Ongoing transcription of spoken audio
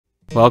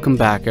Welcome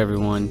back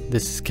everyone,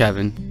 this is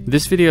Kevin.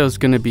 This video is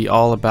going to be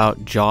all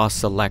about jaw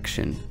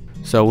selection.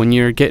 So when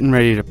you're getting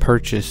ready to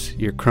purchase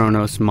your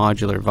Cronos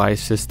Modular Vise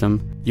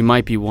System, you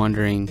might be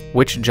wondering,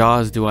 which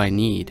jaws do I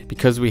need?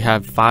 Because we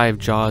have 5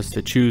 jaws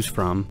to choose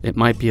from, it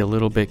might be a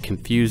little bit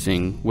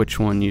confusing which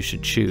one you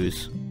should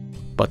choose.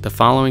 But the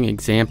following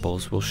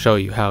examples will show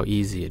you how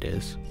easy it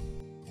is.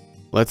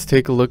 Let's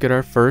take a look at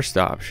our first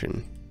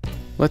option.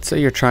 Let's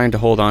say you're trying to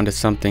hold on to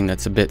something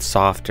that's a bit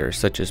softer,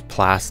 such as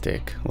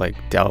plastic, like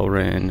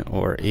Delrin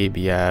or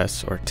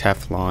ABS or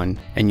Teflon,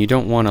 and you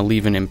don't want to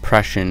leave an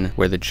impression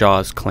where the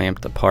jaws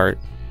clamped apart.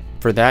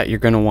 For that, you're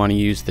going to want to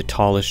use the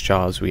tallest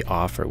jaws we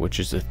offer, which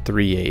is a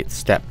 3/8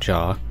 step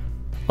jaw,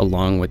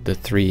 along with the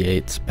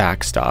 3/8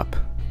 backstop.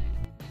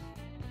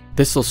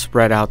 This will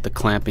spread out the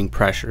clamping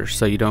pressure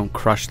so you don't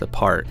crush the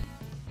part.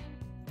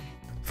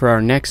 For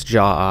our next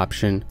jaw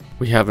option,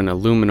 we have an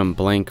aluminum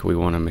blank we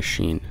want to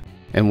machine.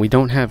 And we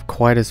don't have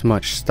quite as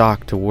much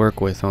stock to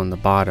work with on the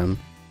bottom,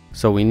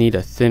 so we need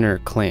a thinner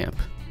clamp.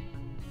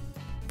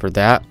 For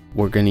that,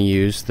 we're going to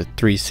use the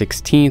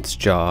 3/16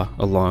 jaw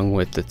along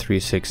with the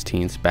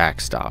 3/16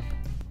 backstop.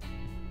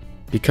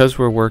 Because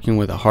we're working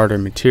with a harder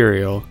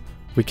material,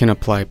 we can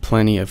apply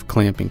plenty of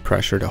clamping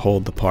pressure to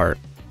hold the part.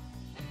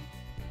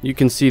 You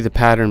can see the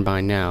pattern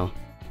by now.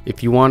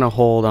 If you want to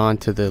hold on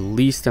to the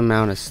least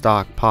amount of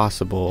stock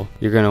possible,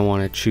 you're going to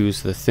want to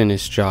choose the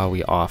thinnest jaw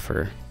we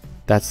offer.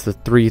 That's the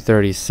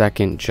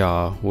 3/32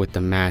 jaw with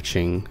the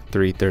matching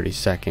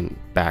 3/32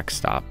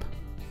 backstop.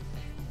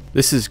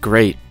 This is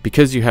great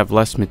because you have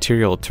less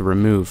material to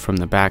remove from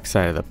the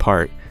backside of the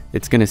part.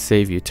 It's going to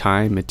save you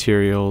time,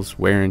 materials,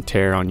 wear and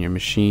tear on your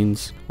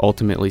machines,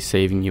 ultimately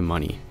saving you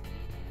money.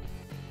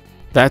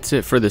 That's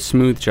it for the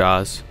smooth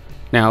jaws.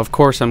 Now of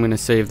course I'm going to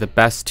save the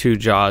best 2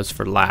 jaws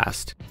for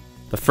last.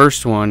 The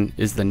first one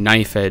is the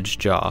knife edge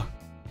jaw.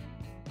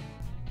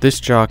 This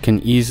jaw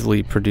can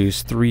easily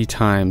produce 3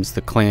 times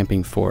the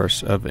clamping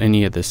force of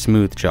any of the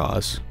smooth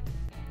jaws.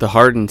 The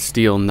hardened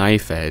steel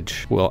knife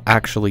edge will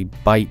actually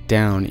bite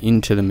down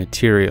into the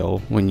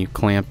material when you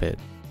clamp it.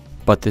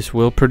 But this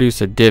will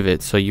produce a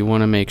divot, so you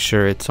want to make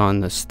sure it's on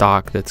the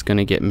stock that's going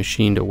to get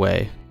machined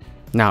away.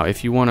 Now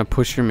if you want to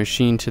push your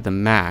machine to the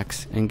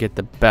max and get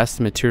the best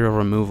material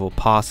removal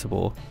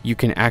possible, you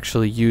can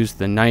actually use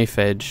the knife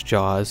edge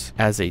jaws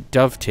as a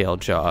dovetail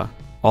jaw.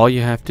 All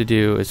you have to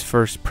do is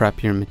first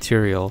prep your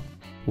material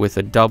with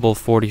a double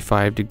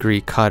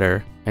 45-degree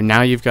cutter, and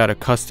now you've got a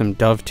custom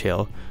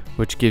dovetail,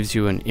 which gives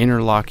you an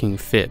interlocking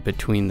fit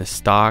between the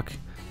stock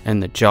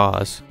and the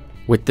jaws.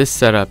 With this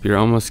setup, you're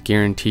almost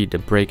guaranteed to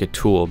break a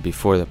tool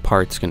before the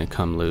part's going to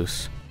come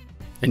loose.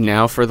 And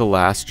now for the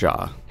last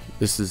jaw.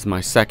 This is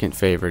my second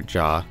favorite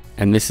jaw,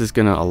 and this is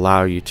going to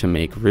allow you to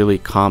make really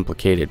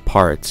complicated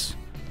parts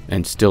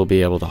and still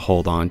be able to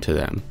hold on to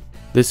them.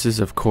 This is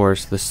of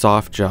course the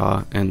soft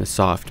jaw and the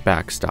soft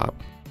backstop.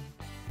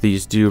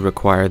 These do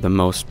require the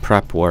most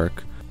prep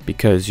work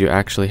because you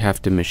actually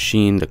have to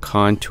machine the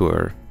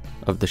contour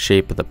of the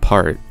shape of the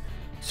part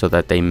so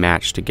that they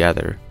match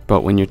together.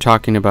 But when you're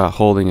talking about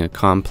holding a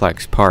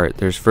complex part,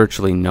 there's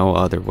virtually no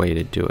other way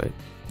to do it.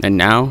 And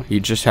now you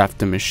just have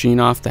to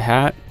machine off the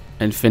hat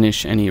and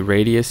finish any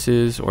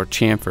radiuses or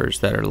chamfers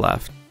that are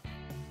left.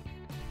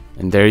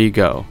 And there you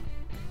go.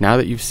 Now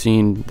that you've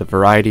seen the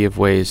variety of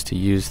ways to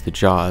use the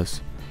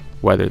jaws,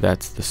 whether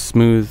that's the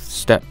smooth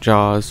step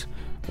jaws,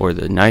 or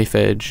the knife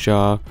edge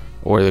jaw,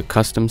 or the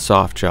custom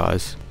soft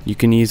jaws, you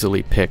can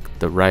easily pick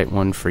the right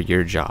one for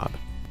your job.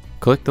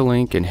 Click the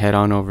link and head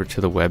on over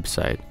to the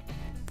website.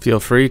 Feel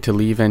free to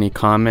leave any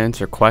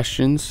comments or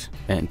questions,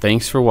 and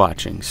thanks for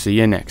watching. See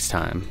you next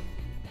time.